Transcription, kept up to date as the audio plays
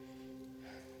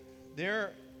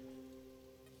There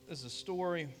is a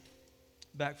story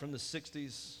back from the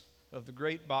 60s of the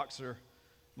great boxer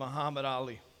Muhammad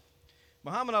Ali.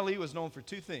 Muhammad Ali was known for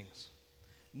two things: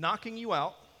 knocking you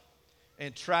out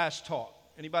and trash talk.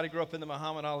 Anybody grew up in the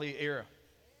Muhammad Ali era?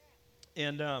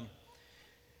 And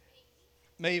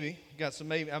maybe, got some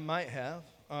maybe, I might have.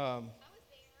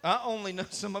 I only know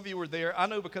some of you were there. I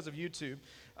know because of YouTube.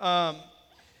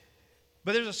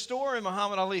 But there's a story in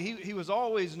Muhammad Ali. He was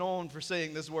always known for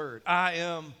saying this word: I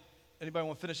am, anybody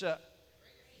want to finish that?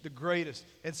 The greatest.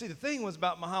 And see, the thing was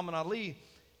about Muhammad Ali,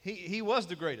 he was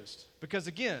the greatest. Because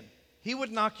again, he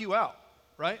would knock you out,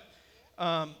 right?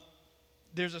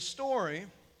 There's a story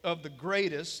of the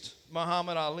greatest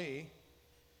Muhammad Ali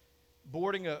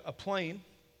boarding a plane,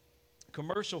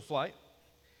 commercial flight,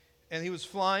 and he was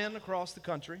flying across the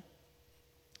country,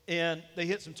 and they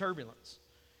hit some turbulence.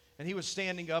 And he was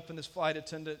standing up, and this flight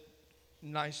attendant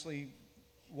nicely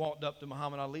walked up to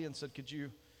Muhammad Ali and said, "Could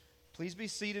you please be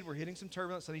seated? We're hitting some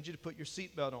turbulence. I need you to put your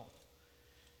seatbelt on."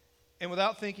 And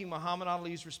without thinking, Muhammad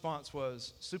Ali's response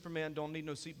was, "Superman don't need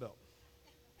no seatbelt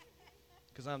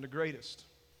because I'm the greatest."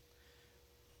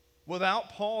 Without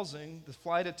pausing, the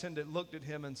flight attendant looked at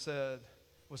him and said,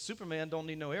 "Well, Superman don't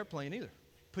need no airplane either.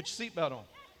 Put your seatbelt on."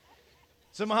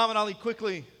 So Muhammad Ali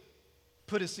quickly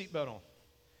put his seatbelt on.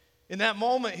 In that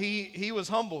moment, he was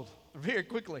humbled very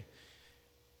quickly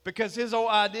because his whole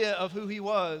idea of who he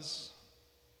was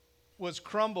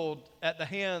crumbled at the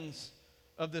hands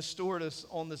of this stewardess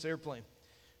on this airplane,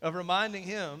 of reminding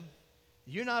him,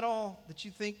 you're not all that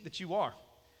you think that you are.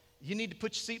 You need to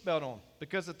put your seatbelt on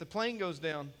because if the plane goes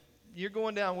down, you're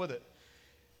going down with it.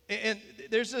 And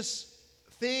there's this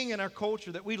thing in our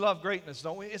culture that we love greatness,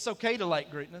 don't we? It's okay to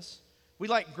like greatness. We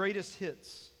like greatest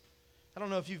hits. I don't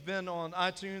know if you've been on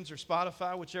iTunes or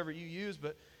Spotify, whichever you use,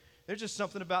 but there's just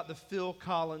something about the Phil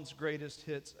Collins Greatest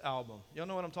Hits album. Y'all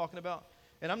know what I'm talking about?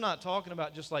 And I'm not talking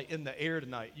about just like In the Air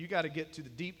Tonight. You got to get to the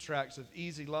deep tracks of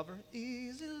Easy Lover.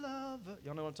 Easy Lover.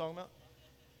 Y'all know what I'm talking about?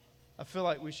 I feel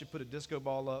like we should put a disco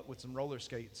ball up with some roller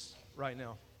skates right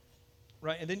now.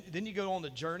 Right? And then you go on the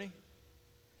Journey,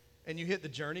 and you hit the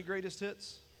Journey Greatest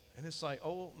Hits, and it's like,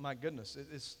 oh my goodness.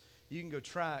 You can go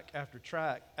track after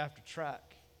track after track.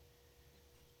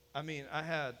 I mean, I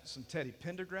had some Teddy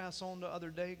Pendergrass on the other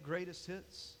day, greatest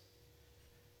hits.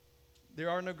 There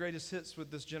are no greatest hits with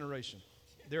this generation.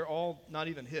 They're all not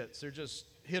even hits. They're just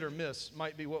hit or miss,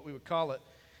 might be what we would call it.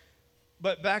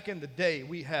 But back in the day,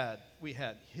 we had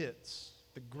hits,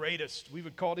 the greatest. We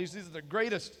would call these are the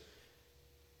greatest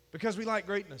because we like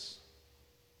greatness.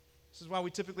 This is why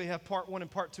we typically have part one and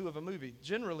part two of a movie.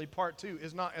 Generally, part two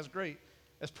is not as great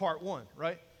as part one,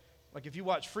 right? Like if you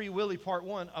watch Free Willy Part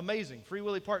 1, amazing. Free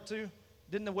Willy Part 2,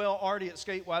 didn't the whale already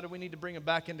escape? Why do we need to bring him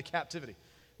back into captivity?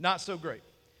 Not so great.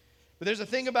 But there's a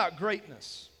thing about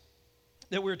greatness,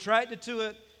 that we're attracted to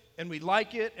it, and we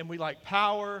like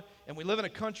power, and we live in a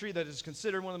country that is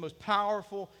considered one of the most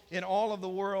powerful in all of the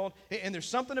world. And there's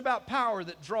something about power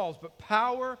that draws, but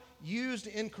power used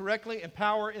incorrectly and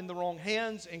power in the wrong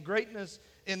hands and greatness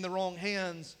in the wrong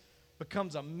hands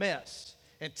becomes a mess.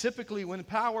 And typically when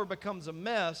power becomes a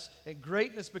mess and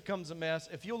greatness becomes a mess,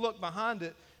 if you look behind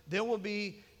it, there will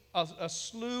be a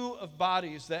slew of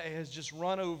bodies that has just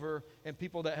run over and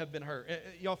people that have been hurt.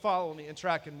 Y'all follow me and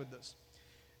tracking with this.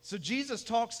 So Jesus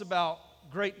talks about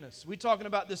greatness. We're talking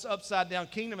about this upside down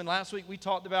kingdom, and last week we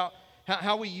talked about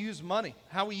how we use money,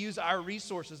 how we use our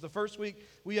resources. The first week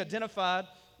we identified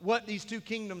what these two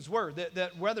kingdoms were,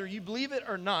 that whether you believe it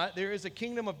or not, there is a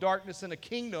kingdom of darkness and a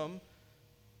kingdom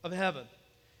of heaven.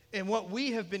 And what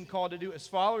we have been called to do as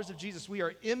followers of Jesus, we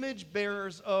are image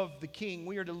bearers of the King.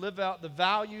 We are to live out the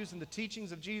values and the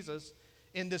teachings of Jesus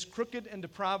in this crooked and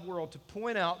deprived world to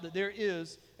point out that there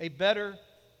is a better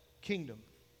kingdom.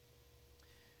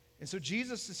 And so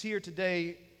Jesus is here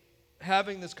today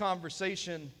having this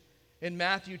conversation in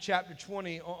Matthew chapter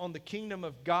 20 on the kingdom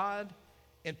of God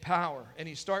and power. And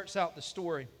he starts out the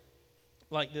story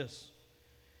like this.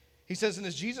 He says, and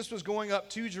as Jesus was going up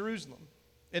to Jerusalem,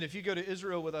 and if you go to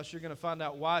Israel with us, you're going to find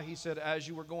out why he said, as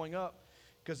you were going up.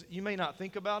 Because you may not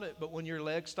think about it, but when your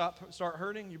legs start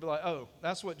hurting, you'll be like, oh,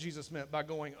 that's what Jesus meant by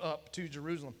going up to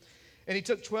Jerusalem. And he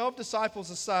took 12 disciples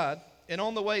aside, and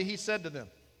on the way he said to them,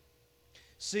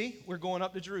 see, we're going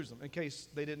up to Jerusalem, in case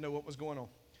they didn't know what was going on.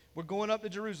 We're going up to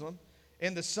Jerusalem,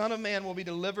 and the Son of Man will be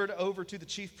delivered over to the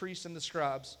chief priests and the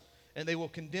scribes, and they will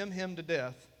condemn him to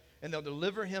death. And they'll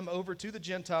deliver him over to the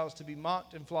Gentiles to be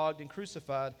mocked and flogged and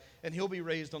crucified, and he'll be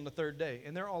raised on the third day.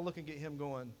 And they're all looking at him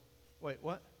going, wait,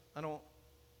 what? I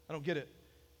don't get it.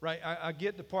 Right? I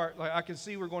get the part, like I can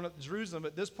see we're going up to Jerusalem,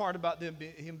 but this part about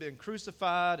him being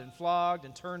crucified and flogged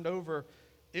and turned over,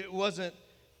 it wasn't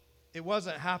It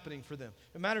wasn't happening for them.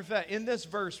 As a matter of fact, in this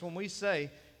verse, when we say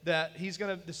that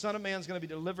the Son of Man is going to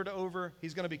be delivered over,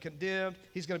 he's going to be condemned,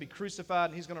 he's going to be crucified,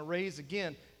 and he's going to rise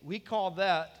again, we call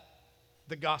that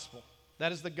the gospel.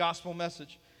 That is the gospel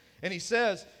message. And he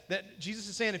says that Jesus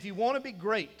is saying, if you want to be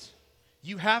great,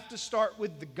 you have to start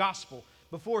with the gospel.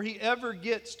 Before he ever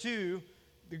gets to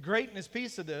the greatness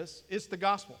piece of this, it's the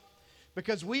gospel.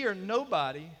 Because we are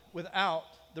nobody without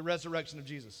the resurrection of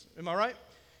Jesus. Am I right?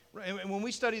 And when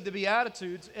we studied the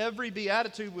Beatitudes, every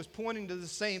Beatitude was pointing to the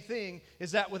same thing,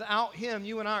 is that without him,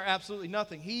 you and I are absolutely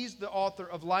nothing. He's the author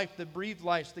of life, that breathed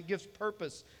life, that gives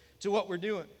purpose to what we're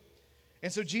doing.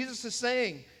 And so Jesus is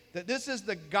saying that this is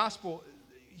the gospel.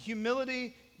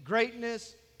 Humility,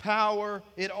 greatness, power,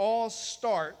 it all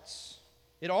starts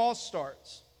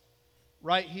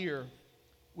right here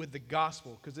with the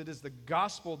gospel, because it is the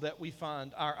gospel that we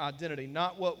find our identity,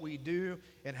 not what we do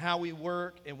and how we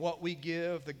work and what we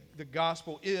give. The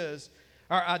gospel is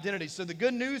our identity. So the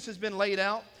good news has been laid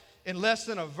out in less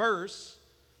than a verse.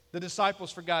 The disciples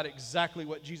forgot exactly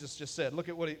what Jesus just said. Look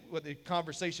at what the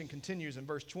conversation continues in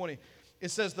verse 20.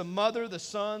 It says, the mother, the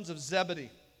sons of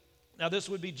Zebedee. Now this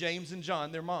would be James and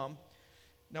John, their mom.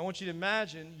 Now I want you to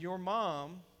imagine your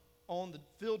mom on the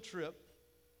field trip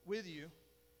with you.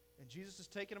 And Jesus is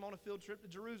taking him on a field trip to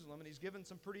Jerusalem, and he's given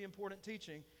some pretty important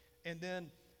teaching. And then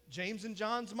James and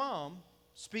John's mom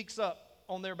speaks up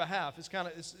on their behalf.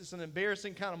 It's an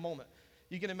embarrassing kind of moment.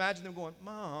 You can imagine them going,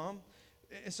 Mom.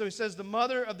 And so he says, the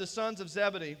mother of the sons of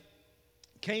Zebedee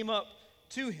came up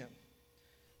to him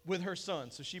with her son.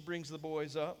 So she brings the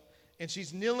boys up, and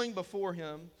she's kneeling before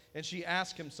him, and she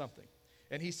asked him something.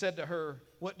 And he said to her,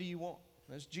 what do you want?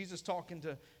 That's Jesus talking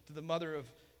to the mother of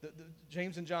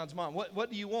James and John's mom. What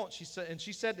do you want? She said, and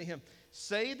she said to him,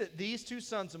 say that these two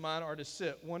sons of mine are to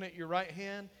sit, one at your right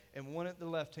hand and one at the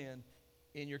left hand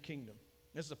in your kingdom.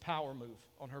 This is a power move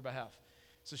on her behalf.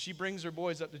 So she brings her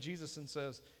boys up to Jesus and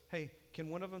says, hey, can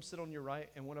one of them sit on your right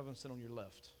and one of them sit on your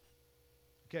left?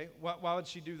 Okay, why would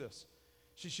she do this?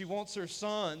 She wants her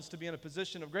sons to be in a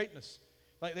position of greatness.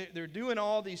 Like they're doing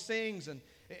all these things,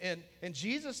 and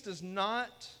Jesus does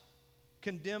not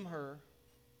condemn her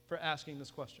for asking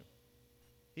this question.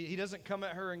 He doesn't come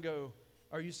at her and go,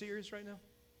 are you serious right now?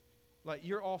 Like,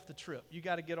 you're off the trip. You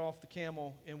got to get off the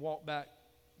camel and walk back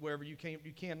wherever you came.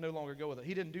 You can no longer go with it.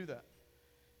 He didn't do that.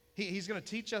 He's going to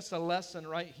teach us a lesson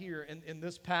right here in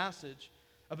this passage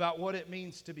about what it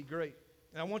means to be great.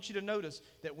 And I want you to notice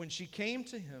that when she came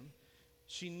to him,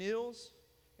 she kneels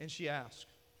and she asks.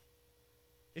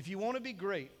 If you want to be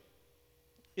great,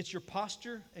 it's your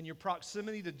posture and your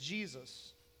proximity to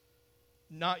Jesus,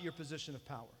 not your position of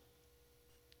power.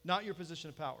 Not your position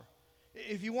of power.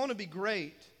 If you want to be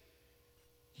great,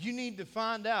 you need to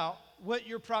find out what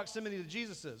your proximity to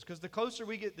Jesus is. Because the closer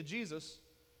we get to Jesus,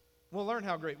 we'll learn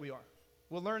how great we are.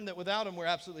 We'll learn that without him, we're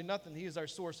absolutely nothing. He is our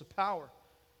source of power.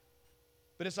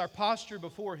 But it's our posture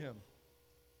before him.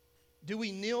 Do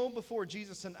we kneel before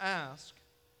Jesus and ask?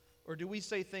 Or do we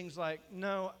say things like,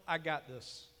 no, I got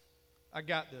this. I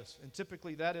got this. And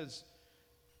typically that is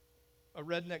a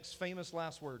redneck's famous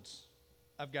last words.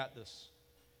 I've got this.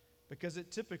 Because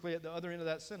it typically, at the other end of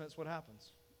that sentence, what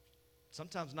happens?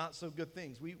 Sometimes not so good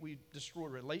things. We destroy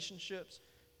relationships.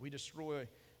 We destroy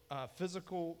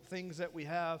physical things that we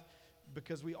have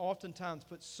because we oftentimes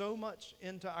put so much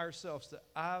into ourselves that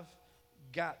I've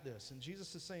got this. And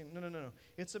Jesus is saying, no.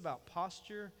 It's about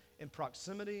posture and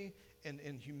proximity and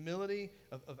humility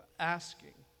of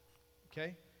asking.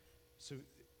 Okay? So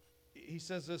he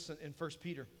says this in 1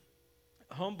 Peter.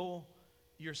 Humble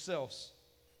yourselves.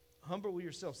 Humble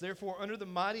yourselves. Therefore, under the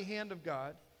mighty hand of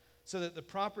God, so that at the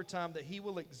proper time that he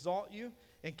will exalt you,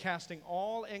 and casting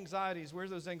all anxieties. Where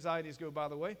do those anxieties go, by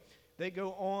the way? They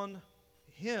go on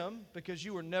him, because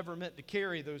you were never meant to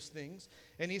carry those things.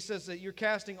 And he says that you're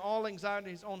casting all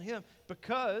anxieties on him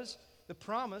because the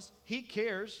promise, he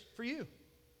cares for you.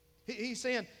 He's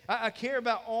saying, I care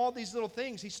about all these little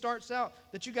things. He starts out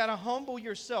that you got to humble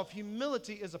yourself.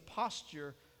 Humility is a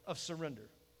posture of surrender.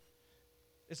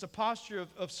 It's a posture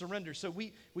of surrender. So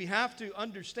we have to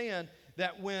understand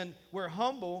that when we're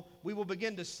humble, we will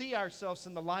begin to see ourselves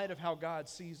in the light of how God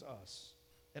sees us.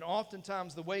 And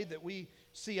oftentimes the way that we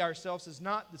see ourselves is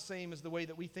not the same as the way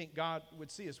that we think God would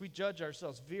see us. We judge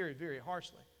ourselves very, very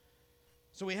harshly.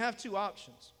 So we have two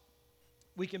options.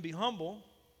 We can be humble,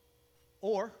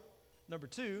 or number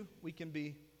two, we can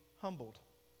be humbled.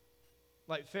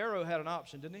 Like Pharaoh had an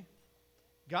option, didn't he?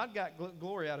 God got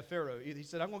glory out of Pharaoh. He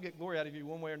said, I'm going to get glory out of you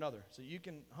one way or another. So you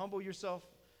can humble yourself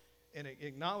and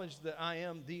acknowledge that I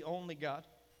am the only God,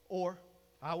 or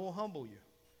I will humble you.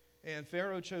 And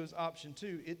Pharaoh chose option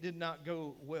 2. It did not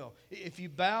go well. If you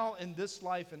bow in this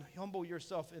life and humble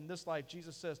yourself in this life,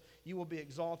 Jesus says, you will be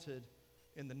exalted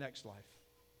in the next life.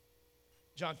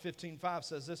 John 15:5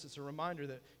 says this. It's a reminder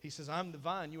that he says, I'm the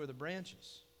vine, you are the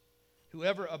branches.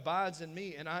 Whoever abides in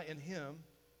me and I in him,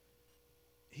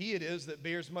 he it is that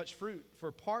bears much fruit. For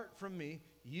apart from me,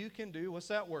 you can do, what's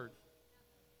that word?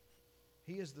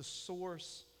 He is the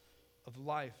source of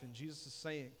life. And Jesus is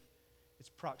saying it's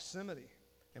proximity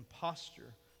and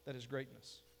posture that is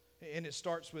greatness. And it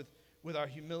starts with our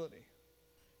humility.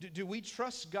 Do we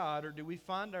trust God, or do we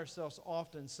find ourselves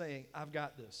often saying, I've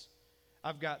got this.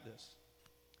 I've got this.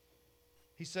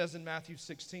 He says in Matthew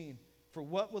 16, for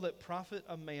what will it profit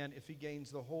a man if he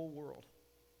gains the whole world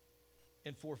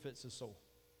and forfeits his soul?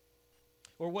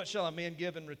 Or what shall a man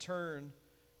give in return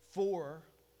for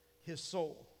his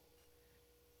soul?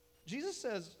 Jesus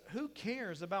says, who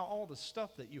cares about all the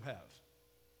stuff that you have?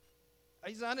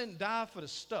 He said, I didn't die for the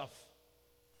stuff.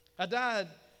 I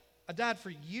died for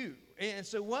you. And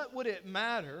so what would it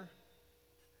matter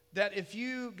that if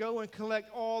you go and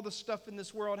collect all the stuff in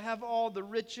this world, have all the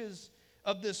riches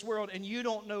of this world, and you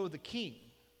don't know the King?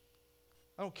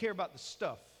 I don't care about the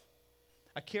stuff.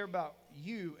 I care about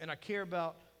you, and I care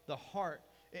about the heart.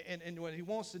 And what he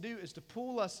wants to do is to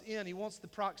pull us in. He wants the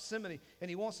proximity, and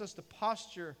he wants us to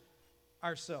posture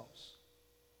ourselves.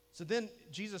 So then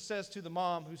Jesus says to the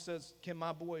mom who says, can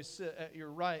my boy sit at your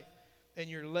right and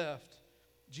your left?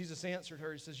 Jesus answered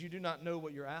her. He says, you do not know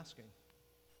what you're asking.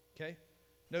 Okay?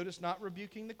 Notice, not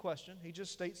rebuking the question. He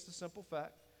just states the simple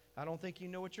fact. I don't think you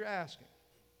know what you're asking.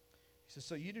 He says,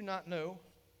 so you do not know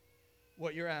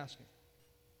what you're asking.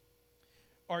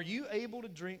 Are you able to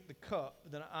drink the cup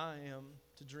that I am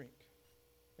to drink?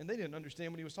 And they didn't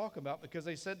understand what he was talking about, because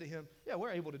they said to him, yeah,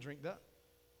 we're able to drink that.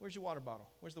 Where's your water bottle?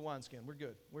 Where's the wineskin? We're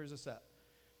good. Where's this at?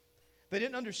 They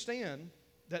didn't understand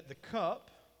that the cup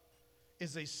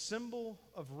is a symbol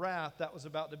of wrath that was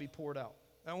about to be poured out.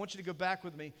 Now, I want you to go back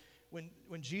with me when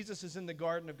Jesus is in the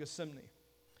Garden of Gethsemane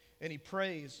and he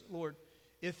prays, Lord,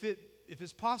 if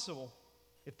it's possible,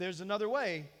 if there's another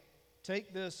way,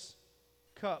 take this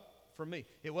cup from me.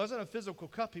 It wasn't a physical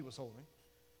cup he was holding.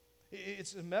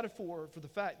 It's a metaphor for the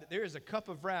fact that there is a cup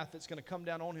of wrath that's going to come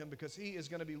down on him, because he is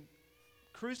going to be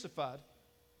crucified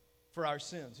for our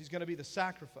sins. He's going to be the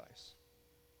sacrifice.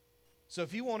 So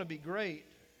if you want to be great,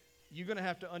 you're going to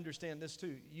have to understand this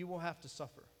too. You will have to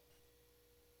suffer.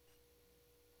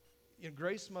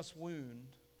 Grace must wound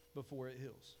before it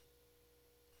heals.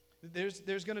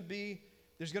 There's going to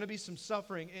be some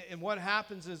suffering. And what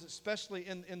happens is, especially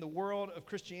in the world of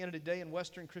Christianity today, in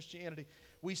Western Christianity,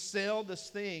 we sell this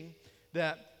thing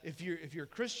that if you're a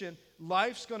Christian,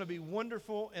 life's going to be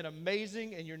wonderful and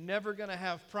amazing, and you're never going to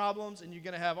have problems, and you're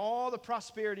going to have all the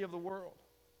prosperity of the world.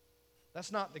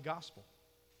 That's not the gospel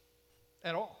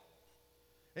at all.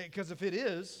 Because if it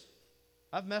is,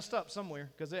 I've messed up somewhere,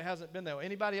 because it hasn't been that way.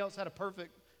 Anybody else had a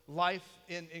perfect life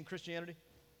in Christianity?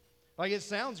 Like, it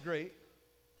sounds great,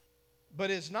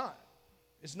 but it's not.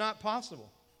 It's not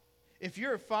possible. If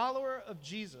you're a follower of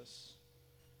Jesus,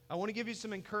 I want to give you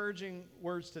some encouraging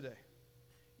words today.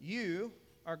 You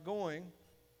are going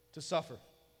to suffer.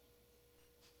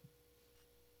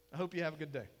 I hope you have a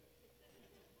good day.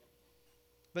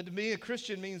 But to be a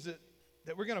Christian means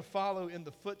that we're going to follow in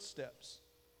the footsteps.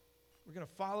 We're going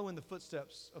to follow in the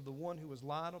footsteps of the one who was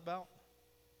lied about,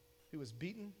 who was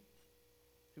beaten,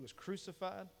 who was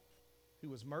crucified, who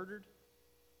was murdered.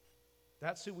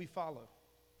 That's who we follow.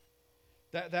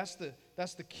 That's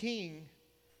the King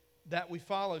that we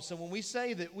follow. So when we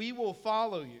say that we will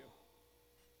follow you,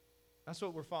 that's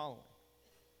what we're following.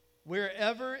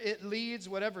 Wherever it leads,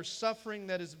 whatever suffering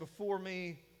that is before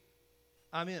me,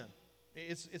 I'm in.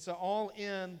 It's an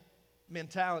all-in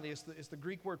mentality. It's the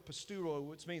Greek word pisteuo,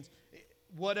 which means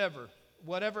whatever,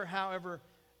 however,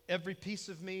 every piece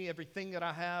of me, everything that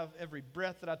I have, every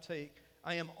breath that I take,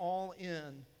 I am all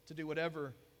in to do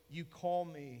whatever you call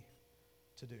me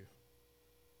to do.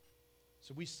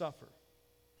 So we suffer.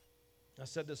 I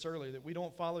said this earlier, that we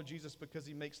don't follow Jesus because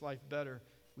he makes life better.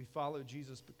 We follow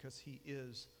Jesus because he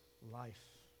is life.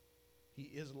 He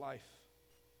is life.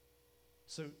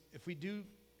 So if we do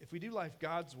life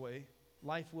God's way,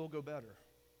 life will go better.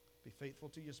 Be faithful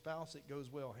to your spouse, it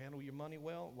goes well. Handle your money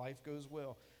well, life goes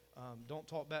well. Don't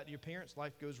talk bad to your parents,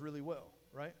 life goes really well,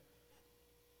 right?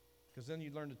 Because then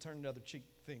you learn to turn the other cheek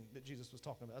thing that Jesus was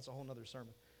talking about. That's a whole other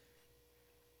sermon.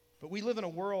 But we live in a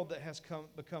world that has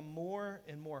become more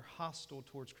and more hostile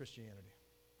towards Christianity.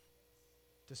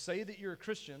 To say that you're a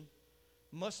Christian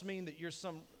must mean that you're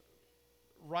some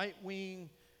right-wing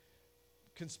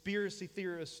conspiracy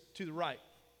theorist to the right.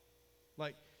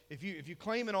 Like, if you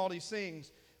claim in all these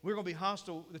things, We're going to be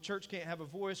hostile. The church can't have a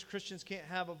voice. Christians can't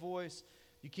have a voice.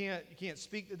 You can't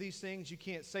speak to these things. You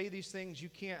can't say these things. You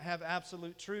can't have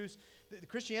absolute truths.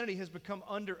 Christianity has become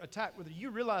under attack, whether you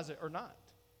realize it or not.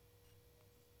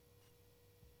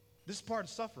 This is part of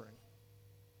suffering.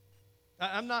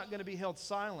 I'm not going to be held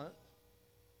silent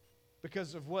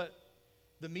because of what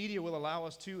the media will allow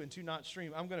us to and to not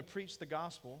stream. I'm going to preach the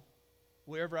gospel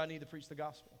wherever I need to preach the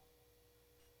gospel.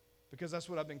 Because that's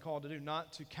what I've been called to do.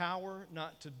 Not to cower,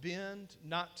 not to bend,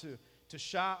 not to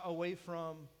shy away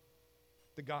from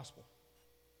the gospel.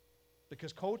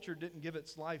 Because culture didn't give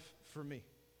its life for me.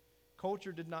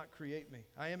 Culture did not create me.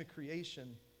 I am a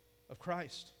creation of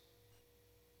Christ.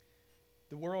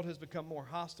 The world has become more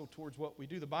hostile towards what we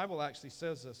do. The Bible actually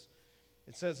says this.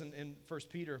 It says in 1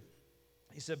 Peter,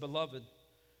 he said, beloved.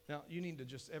 Now, you need to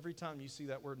just, every time you see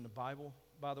that word in the Bible,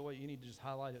 by the way, you need to just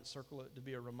highlight it, circle it, to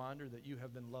be a reminder that you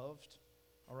have been loved,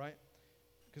 all right?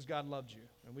 Because God loved you.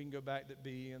 And we can go back to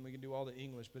be, and we can do all the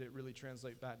English, but it really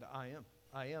translates back to I am.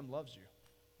 I am loves you.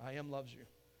 I am loves you.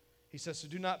 He says, so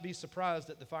do not be surprised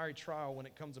at the fiery trial when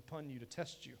it comes upon you to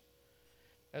test you,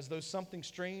 as though something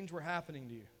strange were happening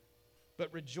to you.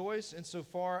 But rejoice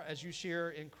insofar as you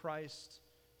share in Christ's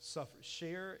sufferings.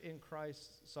 Share in Christ's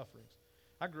sufferings.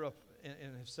 I grew up and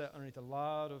have sat underneath a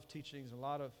lot of teachings, a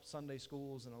lot of Sunday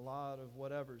schools, and a lot of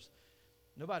whatevers.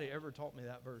 Nobody ever taught me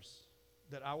that verse,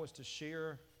 that I was to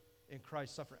share in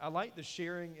Christ's suffering. I like the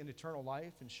sharing in eternal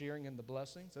life and sharing in the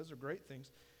blessings. Those are great things.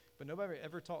 But nobody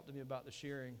ever talked to me about the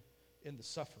sharing in the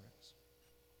sufferings.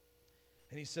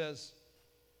 And he says,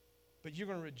 but you're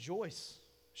going to rejoice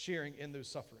sharing in those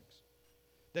sufferings,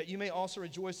 that you may also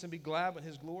rejoice and be glad when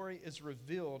his glory is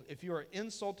revealed. If you are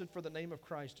insulted for the name of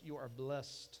Christ, you are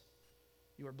blessed.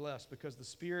 You are blessed because the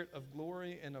Spirit of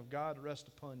glory and of God rests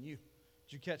upon you.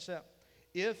 Did you catch that?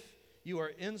 If you are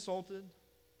insulted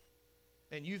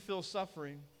and you feel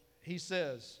suffering, he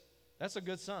says, that's a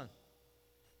good sign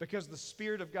because the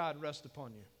Spirit of God rests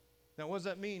upon you. Now, what does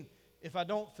that mean if I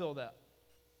don't feel that?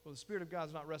 Well, the Spirit of God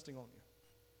is not resting on you.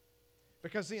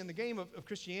 Because, see, in the game of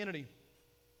Christianity,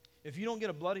 if you don't get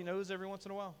a bloody nose every once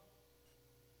in a while,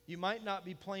 you might not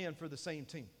be playing for the same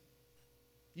team.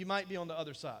 You might be on the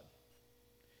other side.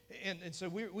 And so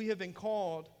we have been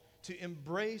called to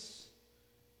embrace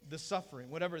the suffering,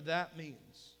 whatever that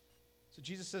means. So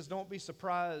Jesus says, don't be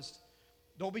surprised.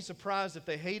 Don't be surprised if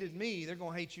they hated me, they're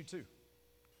going to hate you too.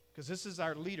 Because this is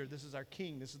our leader, this is our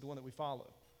king, this is the one that we follow.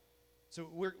 So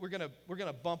we're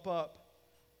gonna bump up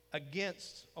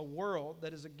against a world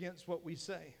that is against what we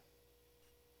say.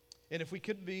 And if we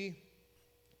could be,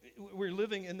 we're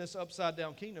living in this upside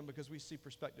down kingdom because we see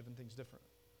perspective and things different.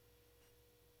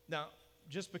 Now,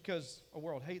 just because a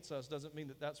world hates us doesn't mean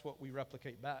that that's what we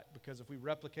replicate back. Because if we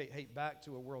replicate hate back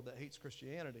to a world that hates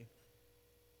Christianity,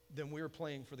 then we're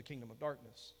playing for the kingdom of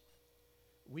darkness.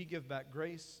 We give back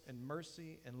grace and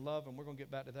mercy and love, and we're going to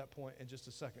get back to that point in just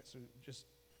a second. So just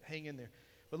hang in there.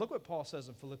 But look what Paul says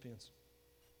in Philippians.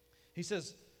 He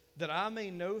says, that I may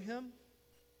know him.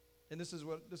 And this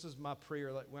is my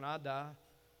prayer. Like when I die,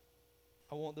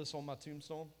 I want this on my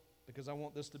tombstone because I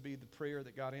want this to be the prayer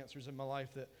that God answers in my life,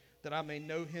 that I may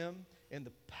know him and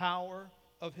the power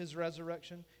of his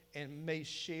resurrection and may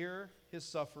share his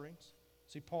sufferings.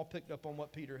 See, Paul picked up on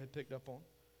what Peter had picked up on.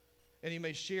 And he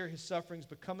may share his sufferings,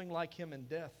 becoming like him in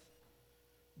death,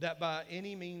 that by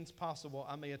any means possible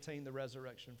I may attain the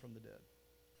resurrection from the dead.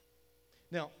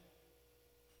 Now,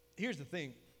 here's the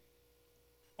thing.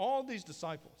 All these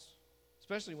disciples,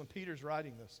 especially when Peter's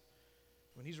writing this,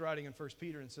 when he's writing in 1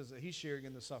 Peter and says that he's sharing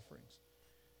in the sufferings,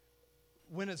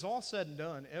 when it's all said and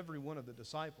done, every one of the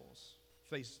disciples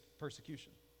faced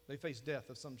persecution. They faced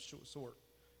death of some sort,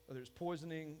 whether it's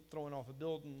poisoning, throwing off a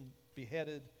building,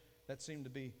 beheaded. That seemed to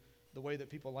be the way that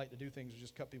people like to do things, is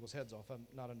just cut people's heads off. I'm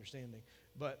not understanding.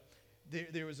 But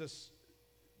there was this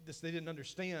they didn't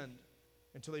understand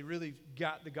until they really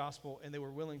got the gospel and they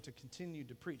were willing to continue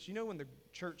to preach. You know, when the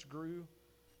church grew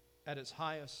at its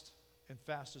highest and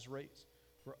fastest rates,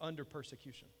 we're under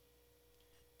persecution.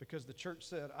 Because the church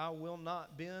said, I will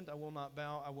not bend, I will not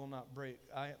bow, I will not break.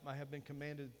 I have been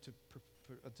commanded to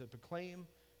proclaim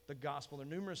the gospel. There are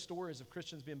numerous stories of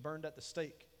Christians being burned at the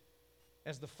stake.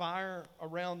 As the fire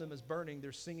around them is burning,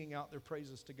 they're singing out their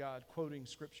praises to God, quoting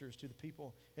scriptures to the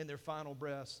people in their final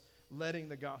breaths, letting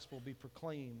the gospel be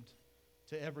proclaimed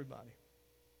to everybody.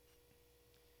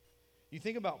 You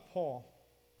think about Paul.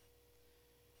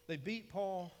 They beat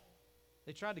Paul.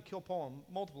 They tried to kill Paul on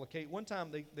multiple occasions. One time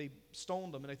they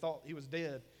stoned him and they thought he was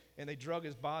dead, and they drug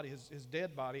his body, his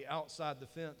dead body, outside the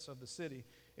fence of the city.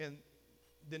 And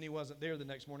then he wasn't there the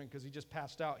next morning because he just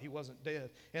passed out. He wasn't dead.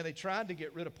 And they tried to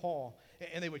get rid of Paul.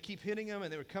 And they would keep hitting him,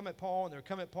 and they would come at Paul, and they would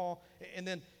come at Paul. And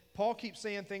then Paul keeps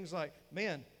saying things like,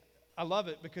 man, I love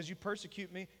it because you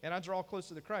persecute me, and I draw close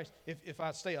to the Christ. If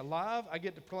I stay alive, I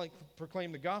get to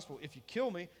proclaim the gospel. If you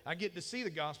kill me, I get to see the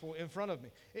gospel in front of me.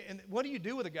 And what do you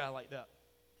do with a guy like that?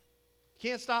 You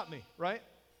can't stop me, right?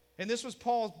 And this was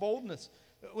Paul's boldness.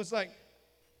 It was like,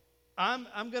 I'm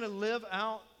going to live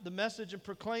out the message and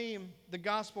proclaim the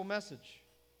gospel message.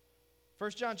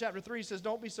 1 John chapter 3 says,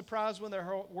 don't be surprised when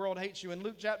the world hates you. In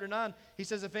Luke chapter 9, he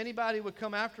says, if anybody would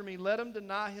come after me, let him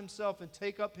deny himself and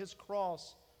take up his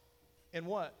cross and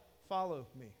what? Follow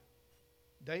me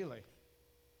daily,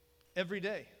 every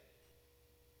day.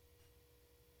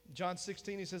 John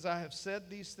 16, he says, I have said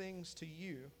these things to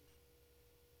you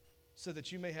so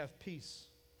that you may have peace.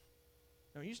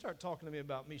 Now, when you start talking to me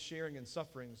about me sharing in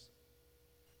sufferings,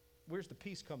 where's the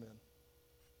peace come in?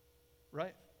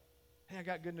 Right? Hey, I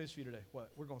got good news for you today. What?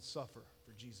 We're going to suffer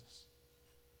for Jesus.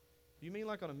 Do you mean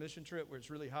like on a mission trip where it's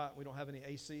really hot and we don't have any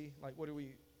AC? Like, what are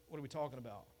we talking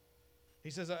about? He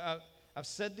says, I've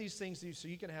said these things to you so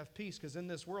you can have peace, because in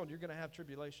this world, you're going to have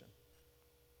tribulation.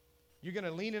 You're going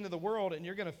to lean into the world, and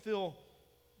you're going to feel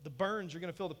the burns. You're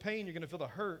going to feel the pain. You're going to feel the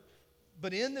hurt.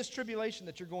 But in this tribulation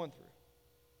that you're going through,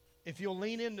 if you'll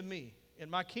lean into me, in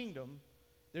my kingdom,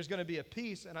 there's going to be a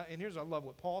peace, and here's I love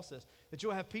what Paul says, that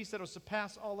you'll have peace that will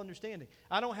surpass all understanding.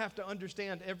 I don't have to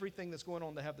understand everything that's going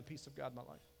on to have the peace of God in my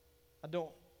life. I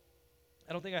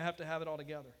don't think I have to have it all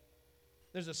together.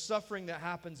 There's a suffering that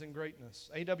happens in greatness.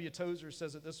 A.W. Tozer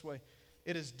says it this way: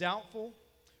 it is doubtful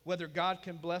whether God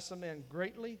can bless a man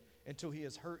greatly until he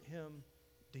has hurt him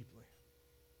deeply.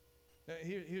 Now,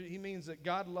 he means that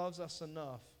God loves us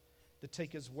enough to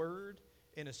take his word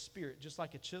and his spirit, just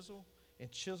like a chisel, and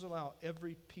chisel out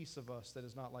every piece of us that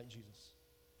is not like Jesus.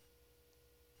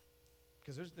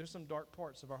 Because there's some dark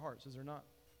parts of our hearts, is there not?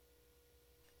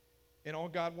 And all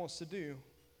God wants to do,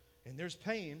 and there's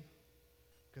pain,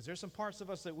 because there's some parts of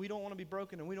us that we don't want to be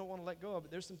broken and we don't want to let go of,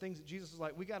 but there's some things that Jesus is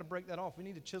like, we got to break that off. We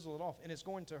need to chisel it off, and it's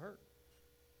going to hurt.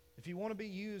 If you want to be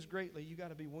used greatly, you got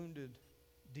to be wounded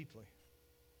deeply.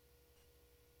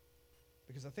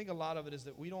 Because I think a lot of it is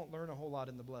that we don't learn a whole lot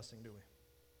in the blessing, do we?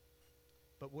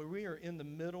 But when we are in the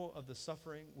middle of the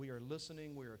suffering, we are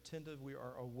listening, we are attentive, we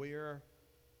are aware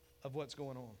of what's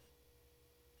going on.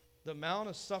 The amount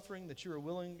of suffering that you are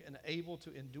willing and able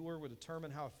to endure will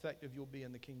determine how effective you'll be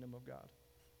in the kingdom of God.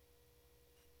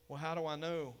 Well, how do I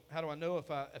know? How do I know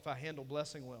if I handle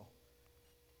blessing well?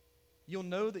 You'll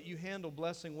know that you handle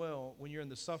blessing well when you're in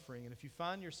the suffering. And if you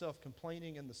find yourself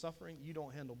complaining in the suffering, you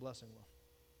don't handle blessing well.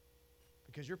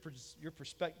 Because your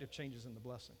perspective changes in the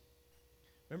blessing.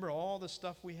 Remember all the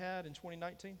stuff we had in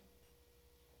 2019?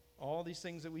 All these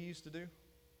things that we used to do?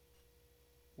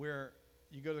 Where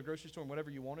you go to the grocery store and whatever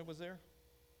you wanted was there?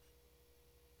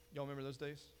 Y'all remember those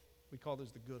days? We call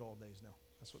those the good old days now.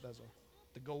 That's what those are.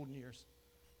 The golden years.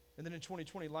 And then in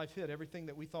 2020, life hit. Everything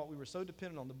that we thought we were so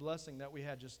dependent on, the blessing that we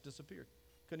had, just disappeared.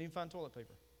 Couldn't even find toilet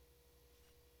paper.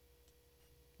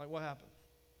 Like, what happened?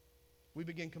 We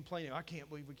began complaining, I can't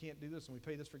believe we can't do this, and we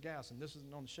pay this for gas, and this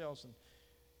isn't on the shelves, and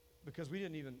because we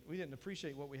didn't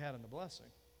appreciate what we had in the blessing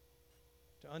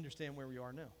to understand where we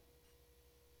are now.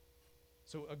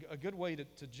 So a good way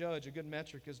to judge, a good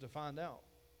metric is to find out,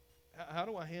 how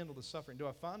do I handle the suffering? Do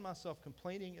I find myself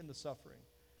complaining in the suffering?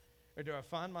 Or do I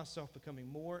find myself becoming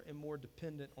more and more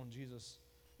dependent on Jesus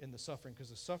in the suffering? Because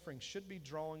the suffering should be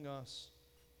drawing us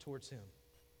towards him.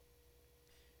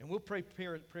 And we'll pray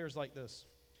prayers like this.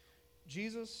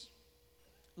 Jesus,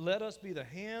 let us be the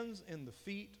hands and the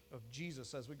feet of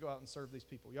Jesus as we go out and serve these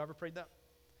people. You ever prayed that?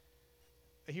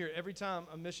 Here, every time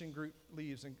a mission group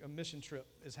leaves and a mission trip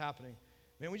is happening,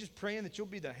 man, we're just praying that you'll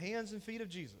be the hands and feet of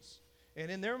Jesus. And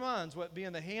in their minds, what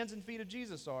being the hands and feet of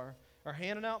Jesus are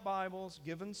handing out Bibles,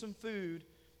 giving some food.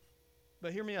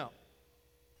 But hear me out.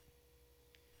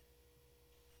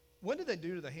 What did they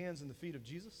do to the hands and the feet of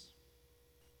Jesus?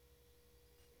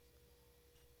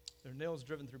 There were nails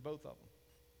driven through both of them.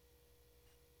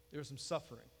 There was some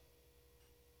suffering.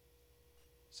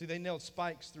 See, they nailed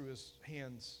spikes through his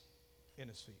hands and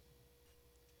his feet.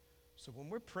 So when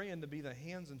we're praying to be the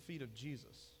hands and feet of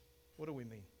Jesus, what do we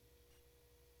mean?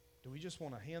 Do we just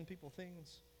want to hand people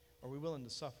things? Or are we willing to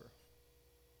suffer?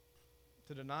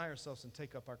 To deny ourselves and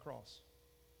take up our cross?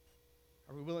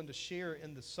 Are we willing to share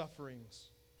in the sufferings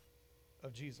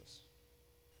of Jesus?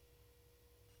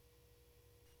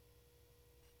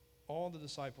 All the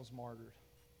disciples martyred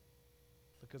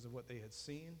because of what they had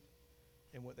seen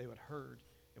and what they had heard.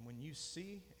 And when you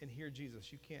see and hear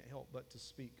Jesus, you can't help but to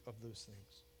speak of those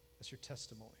things. That's your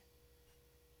testimony.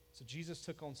 So Jesus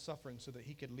took on suffering so that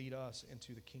he could lead us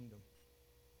into the kingdom.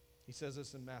 He says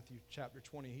this in Matthew chapter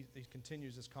 20. He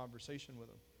continues this conversation with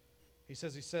them. He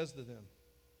says to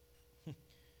them,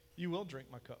 you will drink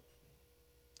my cup,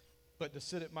 but to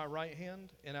sit at my right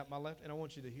hand and at my left, and I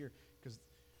want you to hear, because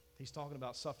he's talking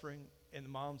about suffering, and the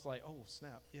mom's like, oh,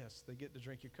 snap, yes, they get to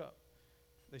drink your cup.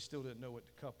 They still didn't know what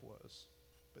the cup was,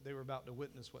 but they were about to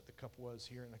witness what the cup was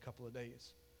here in a couple of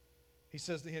days. He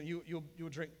says to him, you'll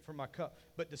drink from my cup,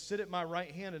 but to sit at my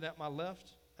right hand and at my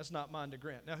left, that's not mine to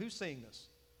grant. Now, who's saying this?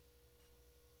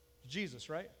 Jesus,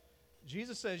 right?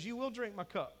 Jesus says, you will drink my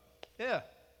cup. Yeah,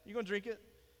 you're going to drink it.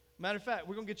 Matter of fact,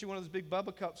 we're going to get you one of those big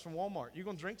Bubba cups from Walmart. You're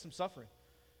going to drink some suffering.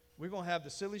 We're going to have the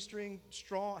silly string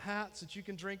straw hats that you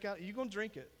can drink out. You're going to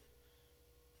drink it.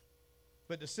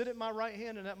 But to sit at my right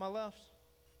hand and at my left,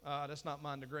 that's not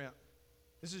mine to grant.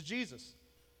 This is Jesus,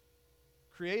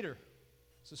 creator,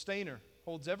 sustainer,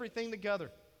 holds everything together.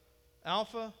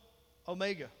 Alpha,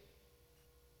 Omega.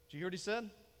 Did you hear what he said?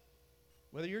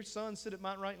 Whether your sons sit at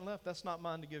my right and left, that's not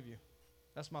mine to give you.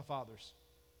 That's my Father's.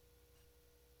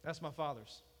 That's my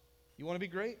Father's. You want to be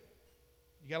great?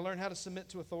 You got to learn how to submit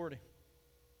to authority.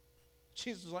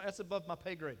 Jesus was like, that's above my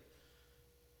pay grade.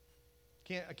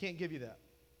 I can't give you that.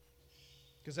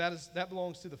 Because that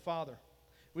belongs to the Father.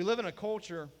 We live in a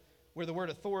culture where the word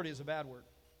authority is a bad word.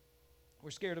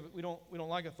 We're scared of it. We don't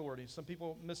like authority. Some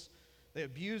people they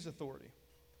abuse authority.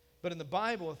 But in the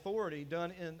Bible, authority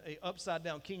done in an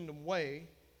upside-down kingdom way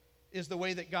is the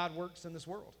way that God works in this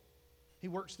world. He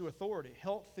works through authority,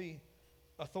 healthy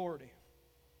authority.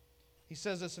 He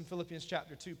says this in Philippians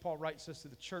chapter 2. Paul writes this to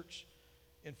the church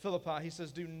in Philippi. He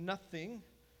says, do nothing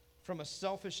from a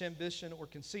selfish ambition or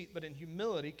conceit, but in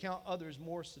humility count others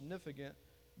more significant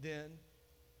than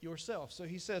yourself. So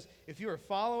he says, if you're a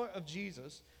follower of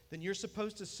Jesus, then you're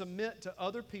supposed to submit to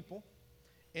other people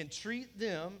and treat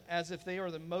them as if they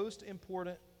are the most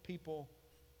important people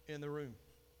in the room.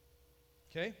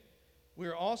 Okay? We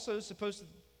are also supposed to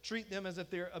treat them as if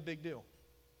they're a big deal.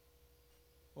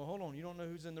 Well, hold on. You don't know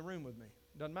who's in the room with me.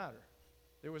 Doesn't matter.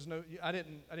 There was no. I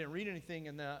didn't read anything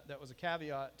in that was a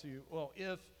caveat to. Well,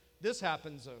 if this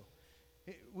happens,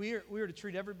 though, we are to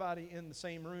treat everybody in the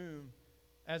same room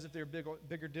as if they're a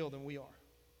bigger deal than we are.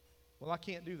 Well, I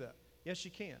can't do that. Yes,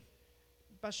 you can.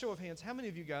 By show of hands, how many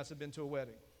of you guys have been to a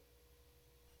wedding?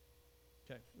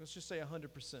 Okay, let's just say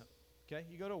 100%. Okay,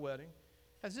 you go to a wedding.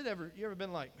 You ever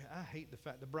been like, I hate the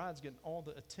fact the bride's getting all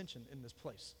the attention in this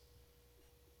place.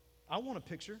 I want a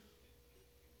picture.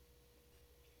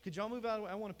 Could y'all move out?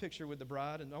 I want a picture with the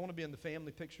bride, and I want to be in the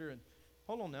family picture. And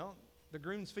hold on now, the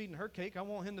groom's feeding her cake. I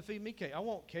want him to feed me cake. I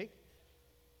want cake.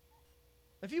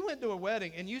 If you went to a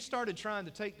wedding and you started trying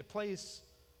to take the place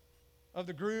of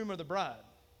the groom or the bride,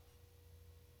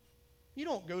 you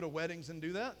don't go to weddings and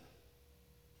do that.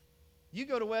 You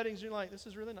go to weddings and you're like, this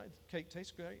is really nice. Cake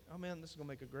tastes great. Oh man, this is going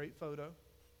to make a great photo.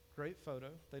 Great photo.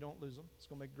 They don't lose them. It's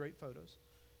going to make great photos.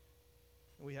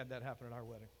 And we had that happen at our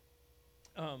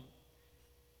wedding.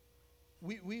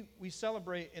 We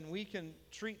celebrate, and we can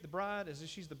treat the bride as if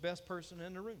she's the best person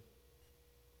in the room.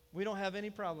 We don't have any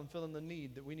problem feeling the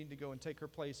need that we need to go and take her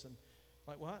place. And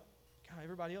like, what? God,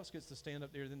 everybody else gets to stand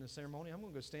up there in the ceremony. I'm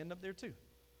going to go stand up there too.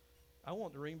 I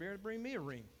want the ring bearer to bring me a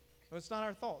ring. Well, it's not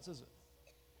our thoughts, is it?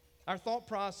 Our thought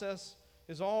process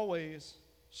is always,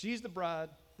 she's the bride.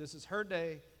 This is her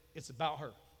day. It's about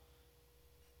her.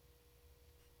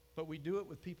 But we do it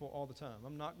with people all the time.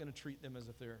 I'm not going to treat them as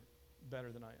if they're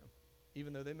better than I am,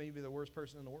 even though they may be the worst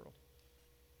person in the world.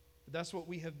 But that's what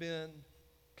we have been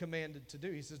commanded to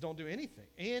do. He says, don't do anything.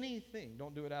 Anything.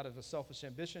 Don't do it out of a selfish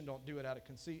ambition. Don't do it out of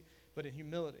conceit, but in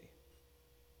humility.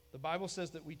 The Bible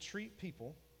says that we treat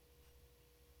people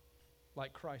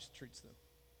like Christ treats them.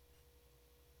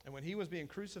 And when he was being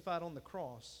crucified on the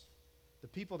cross, the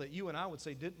people that you and I would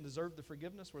say didn't deserve the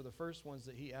forgiveness were the first ones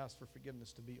that he asked for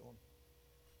forgiveness to be on.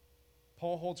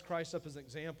 Paul holds Christ up as an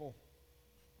example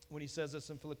when he says this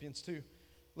in Philippians 2.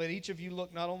 Let each of you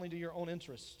look not only to your own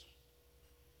interest,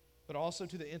 but also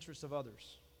to the interest of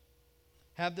others.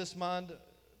 Have this mind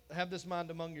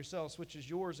among yourselves, which is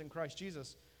yours in Christ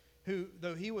Jesus, who,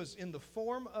 though he was in the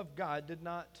form of God, did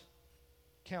not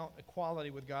count equality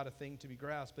with God a thing to be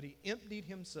grasped, but he emptied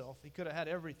himself. He could have had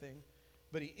everything,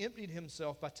 but he emptied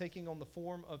himself by taking on the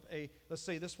form of a, let's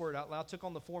say this word out loud, took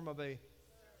on the form of a,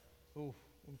 we'll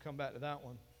come back to that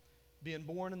one, being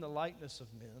born in the likeness of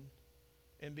men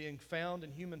and being found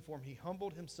in human form, he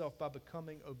humbled himself by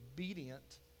becoming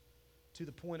obedient to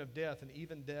the point of death, and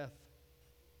even death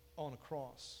on a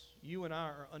cross. You and I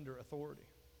are under authority.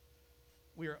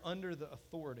 We are under the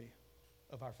authority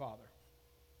of our Father.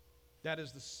 That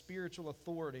is the spiritual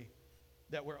authority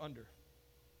that we're under.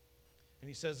 And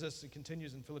he says this, it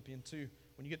continues in Philippians 2.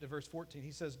 When you get to verse 14,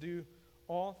 he says, do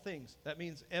all things. That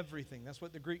means everything. That's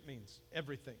what the Greek means,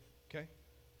 everything, okay?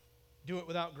 Do it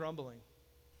without grumbling.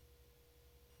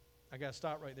 I got to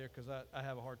stop right there because I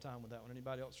have a hard time with that one.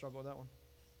 Anybody else struggle with that one?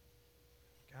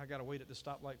 I got to wait at the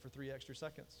stoplight for 3 extra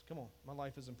seconds. Come on, my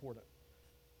life is important.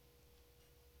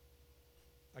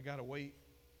 I got to wait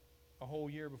a whole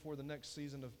year before the next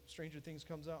season of Stranger Things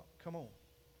comes out. Come on.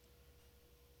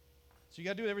 So you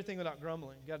got to do everything without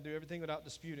grumbling. You got to do everything without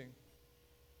disputing.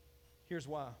 Here's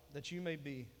why. That you may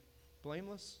be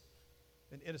blameless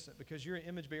and innocent, because you're an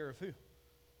image bearer of who?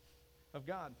 Of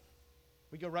God.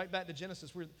 We go right back to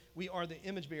Genesis. We are the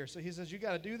image bearer. So he says you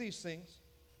got to do these things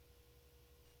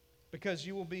because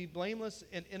you will be blameless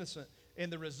and innocent.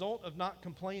 And the result of not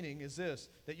complaining is this,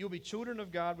 that you'll be children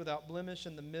of God without blemish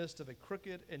in the midst of a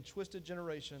crooked and twisted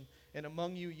generation. And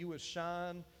among you, you will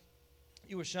shine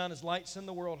as lights in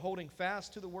the world, holding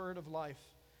fast to the word of life,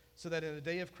 so that in the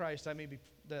day of Christ I may be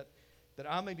that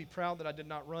I may be proud that I did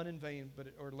not run in vain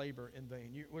or labor in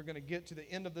vain. We're going to get to the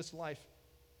end of this life,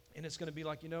 and it's going to be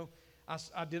like,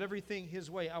 I did everything his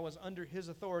way. I was under his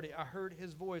authority. I heard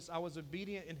his voice. I was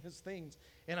obedient in his things.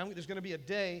 And there's going to be a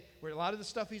day where a lot of the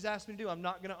stuff he's asked me to do, I'm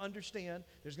not going to understand.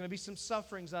 There's going to be some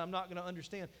sufferings that I'm not going to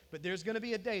understand. But there's going to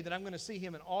be a day that I'm going to see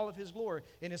him in all of his glory,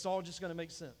 and it's all just going to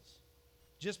make sense.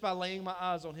 Just by laying my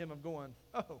eyes on him, I'm going,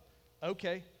 oh,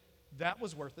 okay, that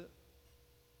was worth it.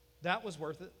 That was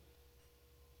worth it.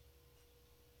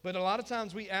 But a lot of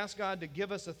times we ask God to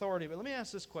give us authority. But let me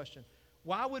ask this question.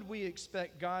 Why would we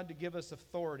expect God to give us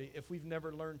authority if we've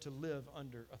never learned to live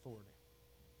under authority?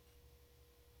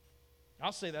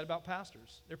 I'll say that about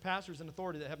pastors. They're pastors in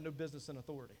authority that have no business in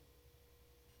authority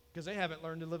because they haven't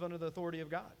learned to live under the authority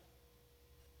of God.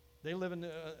 They live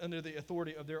under the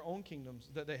authority of their own kingdoms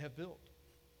that they have built.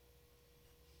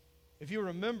 If you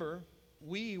remember,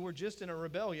 we were just in a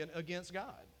rebellion against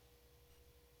God.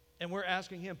 And we're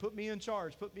asking him, put me in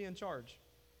charge, put me in charge.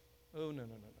 Oh, no.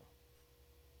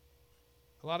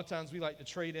 A lot of times we like to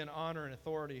trade in honor and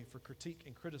authority for critique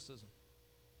and criticism.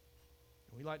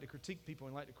 And we like to critique people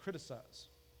and like to criticize.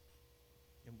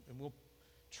 And we'll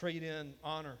trade in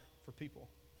honor for people.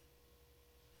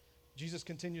 Jesus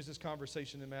continues this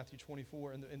conversation in Matthew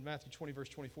 24, in Matthew 20, verse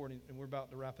 24, and we're about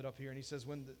to wrap it up here. And he says,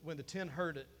 when the 10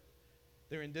 heard it,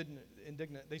 they're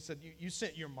indignant. They said, you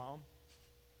sent your mom?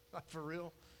 Like, for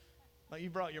real? Like, you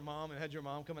brought your mom and had your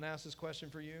mom come and ask this question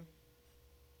for you?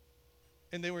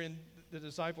 And the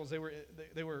disciples,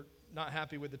 they were not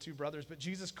happy with the two brothers, but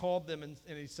Jesus called them and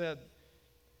he said,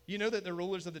 you know that the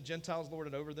rulers of the Gentiles lord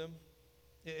it over them?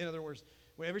 In other words,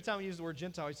 every time he used the word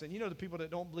Gentile, he said, you know the people that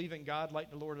don't believe in God like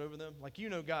to lord it over them? Like, you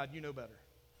know God, you know better.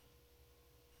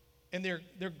 And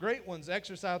their great ones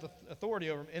exercise authority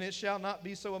over them, and it shall not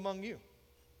be so among you.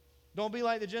 Don't be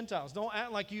like the Gentiles. Don't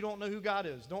act like you don't know who God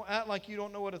is. Don't act like you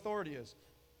don't know what authority is.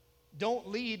 Don't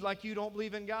lead like you don't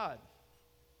believe in God.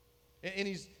 And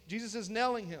Jesus is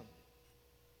nailing him.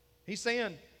 He's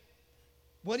saying,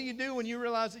 what do you do when you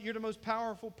realize that you're the most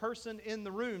powerful person in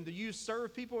the room? Do you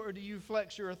serve people or do you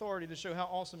flex your authority to show how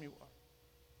awesome you are?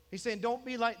 He's saying, don't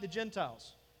be like the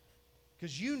Gentiles,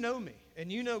 because you know me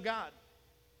and you know God.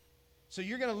 So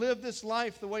you're going to live this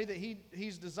life the way that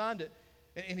he's designed it.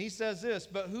 And he says this,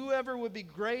 but whoever would be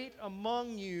great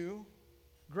among you,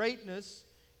 greatness,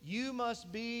 you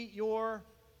must be your,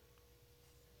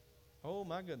 oh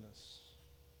my goodness.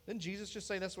 Didn't Jesus just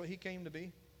say that's what he came to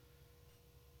be?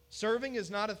 Serving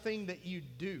is not a thing that you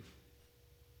do.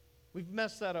 We've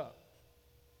messed that up.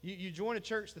 You join a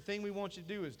church, the thing we want you to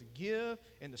do is to give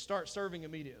and to start serving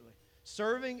immediately.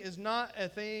 Serving is not a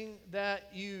thing that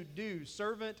you do.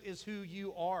 Servant is who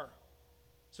you are.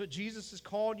 It's what Jesus has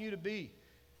called you to be.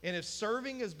 And if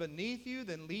serving is beneath you,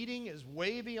 then leading is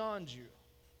way beyond you.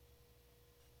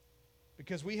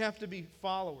 Because we have to be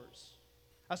followers.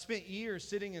 I spent years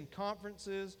sitting in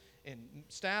conferences and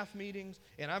staff meetings,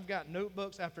 and I've got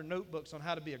notebooks after notebooks on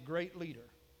how to be a great leader.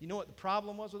 You know what the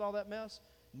problem was with all that mess?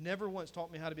 Never once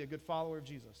taught me how to be a good follower of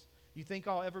Jesus. You think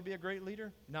I'll ever be a great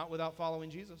leader? Not without following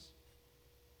Jesus.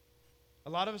 A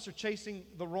lot of us are chasing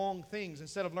the wrong things.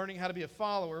 Instead of learning how to be a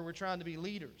follower, we're trying to be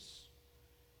leaders.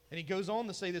 And he goes on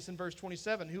to say this in verse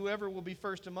 27, whoever will be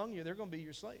first among you, they're going to be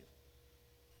your slave.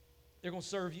 They're going to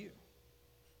serve you.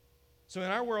 So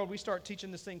in our world, we start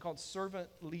teaching this thing called servant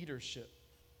leadership.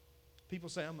 People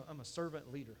say, I'm a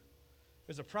servant leader.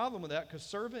 There's a problem with that because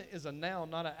servant is a noun,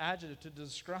 not an adjective to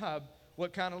describe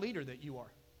what kind of leader that you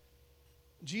are.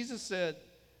 Jesus said,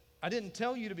 I didn't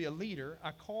tell you to be a leader.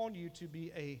 I called you to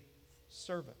be a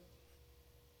servant.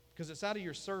 Because it's out of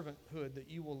your servanthood that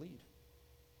you will lead.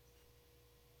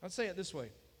 I'd say it this way.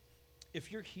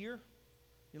 If you're here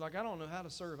You're like, I don't know how to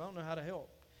serve. I don't know how to help.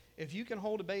 If you can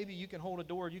hold a baby, you can hold a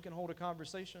door, you can hold a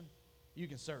conversation, you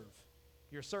can serve.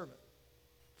 You're a servant.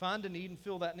 Find a need and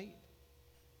fill that need.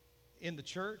 In the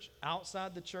church,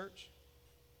 outside the church.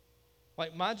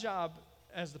 Like my job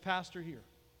as the pastor here.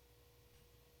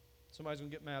 Somebody's going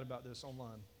to get mad about this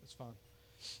online. It's fine.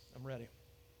 I'm ready.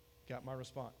 Got my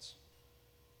response.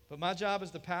 But my job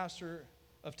as the pastor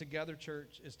of Together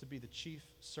Church is to be the chief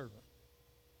servant.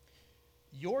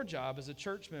 Your job as a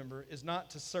church member is not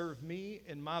to serve me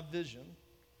and my vision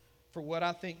for what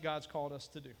I think God's called us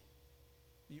to do.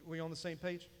 We on the same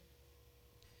page?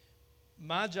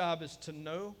 My job is to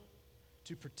know,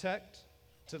 to protect,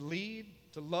 to lead,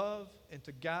 to love, and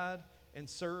to guide and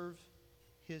serve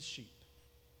his sheep,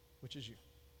 which is you.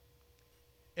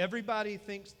 Everybody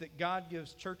thinks that God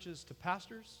gives churches to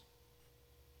pastors.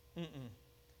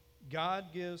 God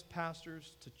gives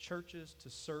pastors to churches to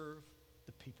serve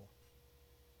the people.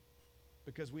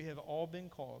 Because we have all been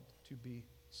called to be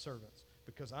servants.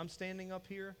 Because I'm standing up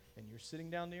here and you're sitting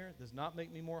down there does not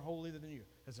make me more holy than you.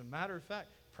 As a matter of fact,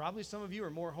 probably some of you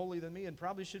are more holy than me and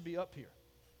probably should be up here.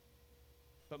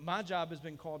 But my job has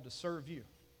been called to serve you.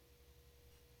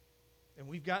 And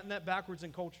we've gotten that backwards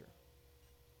in culture.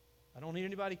 I don't need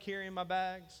anybody carrying my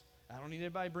bags. I don't need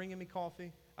anybody bringing me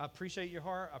coffee. I appreciate your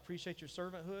heart. I appreciate your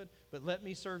servanthood. But let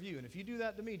me serve you. And if you do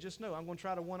that to me, just know I'm going to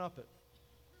try to one-up it.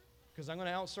 Because I'm going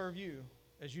to outserve you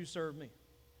as you serve me.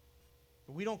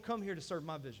 But we don't come here to serve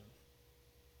my vision.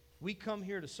 We come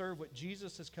here to serve what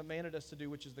Jesus has commanded us to do,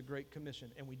 which is the Great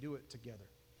Commission, and we do it together.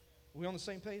 Are we on the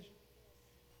same page?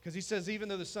 Because he says, even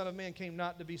though the Son of Man came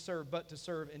not to be served, but to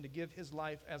serve and to give his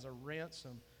life as a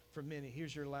ransom for many.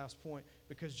 Here's your last point.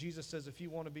 Because Jesus says, if you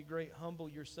want to be great, humble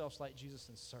yourselves like Jesus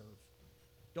and serve.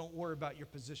 Don't worry about your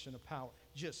position of power.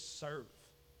 Just serve.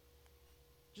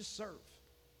 Just serve.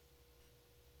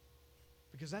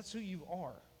 Because that's who you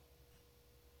are.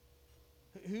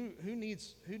 Who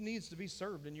needs to be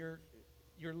served in your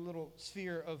little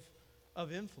sphere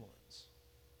of influence?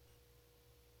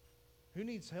 Who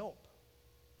needs help?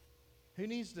 Who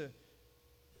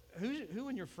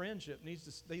in your friendship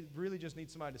they really just need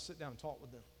somebody to sit down and talk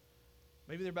with them?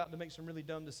 Maybe they're about to make some really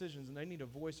dumb decisions and they need a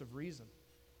voice of reason.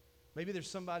 Maybe there's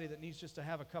somebody that needs just to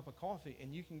have a cup of coffee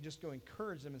and you can just go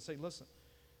encourage them and say, listen,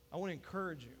 I want to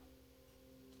encourage you.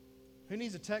 Who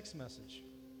needs a text message?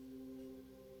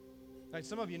 Like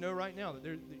some of you know right now that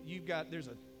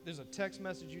there's a text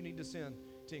message you need to send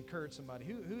to encourage somebody.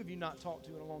 Who have you not talked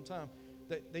to in a long time?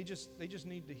 That they just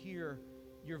need to hear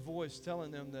your voice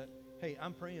telling them that, hey,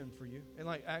 I'm praying for you. And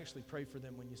like actually pray for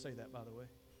them when you say that, by the way.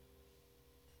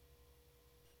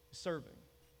 Serving.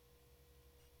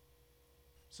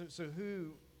 So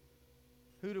who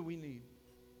do we need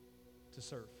to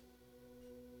serve?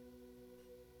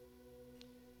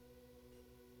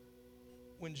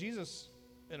 When Jesus,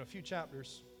 in a few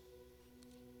chapters,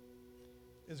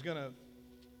 is going to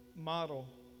model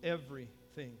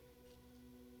everything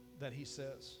that he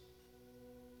says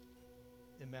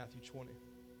in Matthew 20.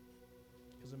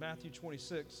 Because in Matthew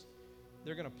 26,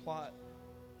 they're going to plot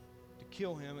to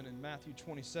kill him, and in Matthew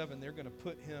 27, they're going to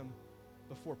put him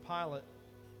before Pilate,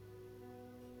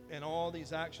 and all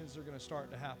these actions are going to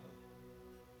start to happen.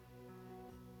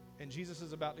 And Jesus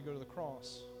is about to go to the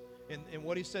cross. And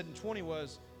what he said in 20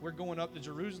 was, we're going up to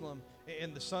Jerusalem,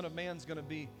 and the Son of Man's going to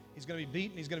be, he's going to be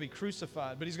beaten, he's going to be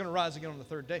crucified, but he's going to rise again on the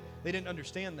third day. They didn't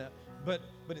understand that. But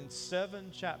in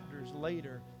 7 chapters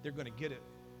later, they're going to get it.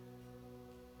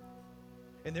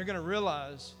 And they're going to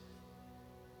realize,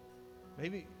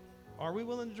 maybe, are we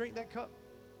willing to drink that cup?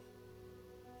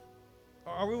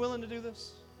 Are we willing to do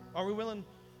this? Are we willing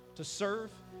to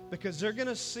serve? Because they're going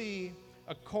to see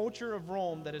a culture of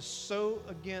Rome that is so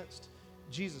against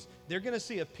Jesus. They're going to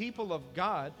see a people of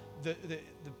God,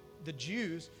 the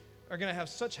Jews, are going to have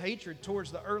such hatred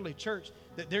towards the early church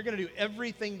that they're going to do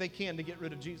everything they can to get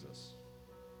rid of Jesus.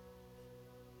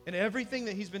 And everything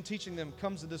that he's been teaching them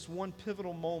comes to this one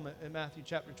pivotal moment in Matthew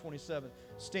chapter 27.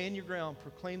 Stand your ground,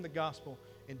 proclaim the gospel,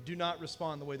 and do not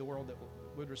respond the way the world that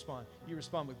would respond. You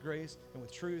respond with grace and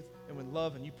with truth and with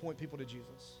love, and you point people to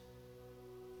Jesus.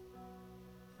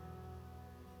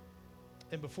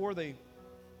 And before they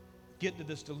get to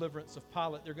this deliverance of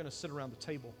Pilate, they're going to sit around the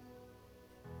table.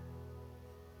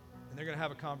 And they're going to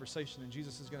have a conversation, and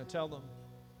Jesus is going to tell them,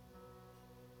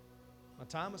 my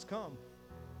time has come,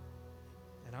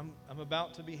 and I'm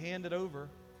about to be handed over,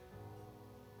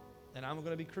 and I'm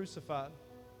going to be crucified.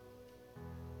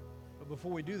 But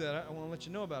before we do that, I want to let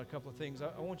you know about a couple of things.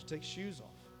 I want you to take shoes off.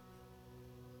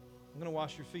 I'm going to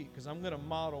wash your feet, because I'm going to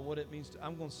model what it means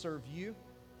I'm going to serve you,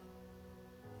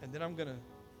 and then I'm going to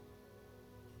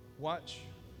watch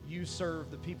you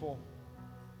serve the people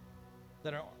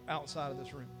that are outside of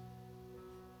this room.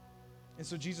 And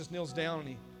so Jesus kneels down and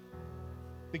he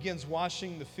begins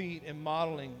washing the feet and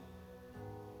modeling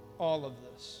all of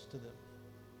this to them.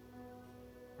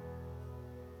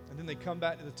 And then they come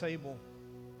back to the table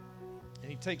and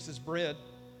he takes this bread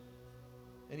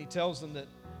and he tells them that,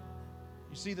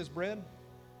 you see this bread?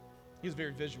 He was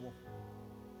very visual.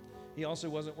 He also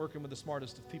wasn't working with the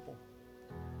smartest of people.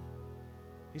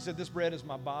 He said, this bread is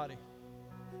my body.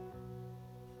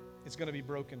 It's going to be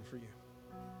broken for you.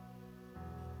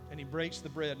 And he breaks the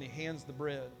bread and he hands the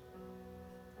bread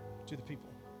to the people.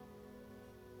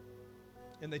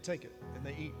 And they take it and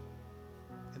they eat.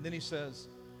 And then he says,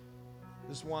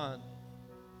 this wine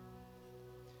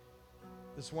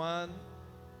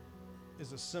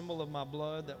is a symbol of my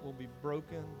blood that will be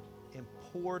broken and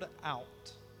poured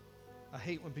out. I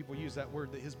hate when people use that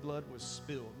word, that his blood was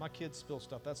spilled. My kids spill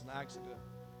stuff. That's an accident.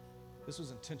 This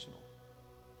was intentional.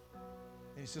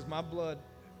 And he says, my blood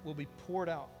will be poured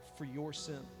out for your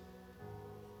sin.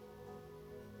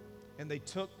 And they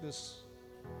took this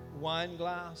wine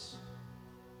glass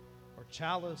or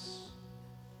chalice,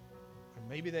 or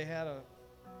maybe they had a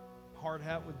hard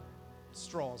hat with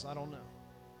straws. I don't know.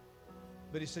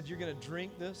 But he said, you're going to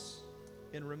drink this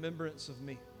in remembrance of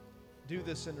me. Do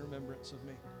this in remembrance of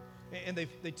me. And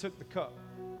they took the cup.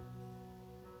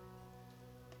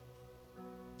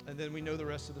 And then we know the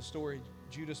rest of the story.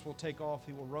 Judas will take off.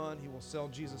 He will run. He will sell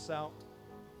Jesus out.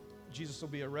 Jesus will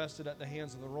be arrested at the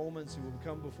hands of the Romans. He will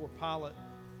come before Pilate.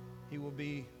 He will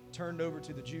be turned over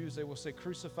to the Jews. They will say,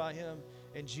 crucify him.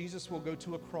 And Jesus will go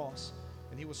to a cross.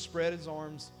 And he will spread his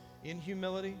arms in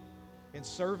humility, in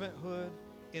servanthood,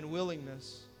 in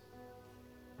willingness.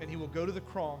 And he will go to the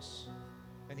cross.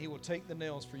 And he will take the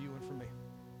nails for you and for me.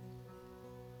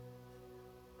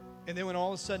 And then when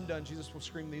all is said and done, Jesus will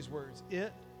scream these words,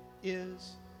 it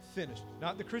is finished.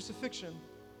 Not the crucifixion,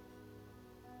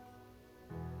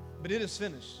 but it is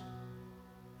finished.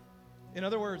 In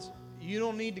other words, you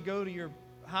don't need to go to your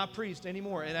high priest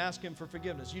anymore and ask him for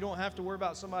forgiveness. You don't have to worry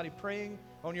about somebody praying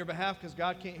on your behalf because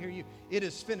God can't hear you. It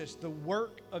is finished. The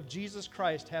work of Jesus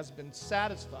Christ has been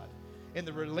satisfied, and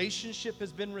the relationship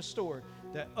has been restored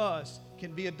that us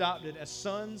can be adopted as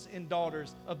sons and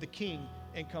daughters of the King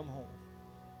and come home.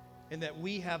 And that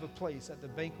we have a place at the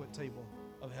banquet table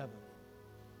of heaven.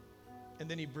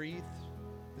 And then he breathed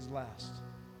his last.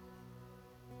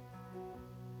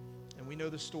 And we know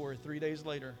the story. 3 days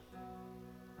later,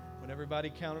 when everybody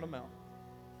counted them out,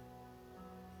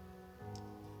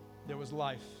 there was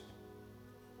life.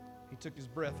 He took his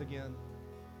breath again,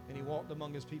 and he walked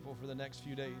among his people for the next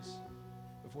few days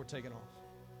before taking off.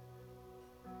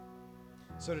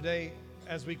 So today,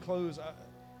 as we close,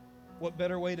 what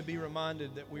better way to be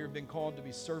reminded that we have been called to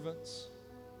be servants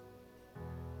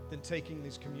than taking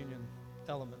these communion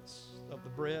elements of the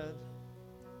bread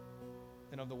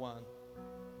and of the wine.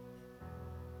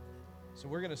 So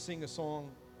we're going to sing a song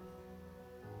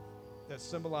that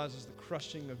symbolizes the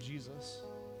crushing of Jesus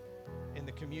in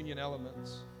the communion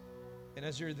elements. And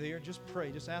as you're there, just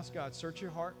pray. Just ask God, search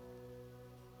your heart.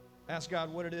 Ask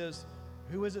God what it is.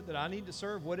 Who is it that I need to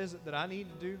serve? What is it that I need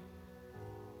to do?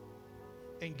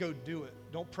 And go do it.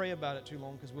 Don't pray about it too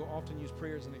long, because we'll often use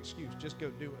prayer as an excuse. Just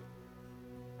go do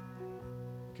it.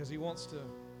 Because he wants to,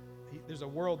 there's a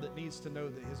world that needs to know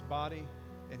that his body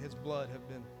and his blood have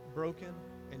been broken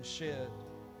and shed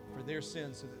for their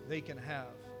sins so that they can have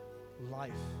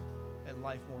life and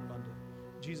life more abundant.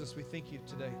 Jesus, we thank you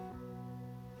today.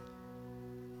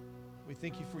 We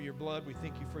thank you for your blood. We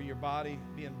thank you for your body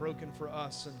being broken for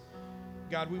us. And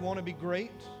God, we want to be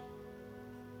great.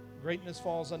 Greatness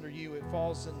falls under you. It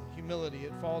falls in humility.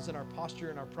 It falls in our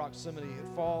posture and our proximity.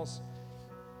 It falls,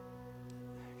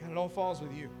 God, it all falls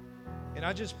with you. And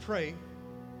I just pray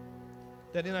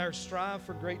that in our strive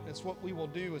for greatness, what we will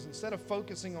do is, instead of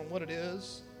focusing on what it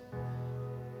is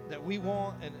that we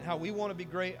want and how we want to be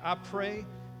great, I pray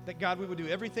that, God, we would do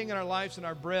everything in our lives and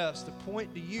our breaths to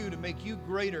point to you, to make you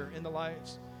greater in the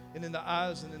lives and in the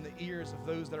eyes and in the ears of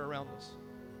those that are around us.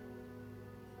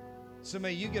 So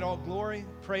may you get all glory,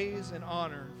 praise, and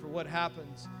honor for what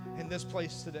happens in this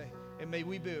place today. And may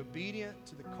we be obedient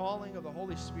to the calling of the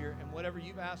Holy Spirit, and whatever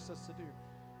you've asked us to do,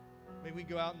 may we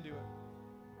go out and do it.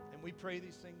 And we pray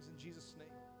these things in Jesus' name.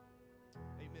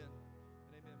 Amen.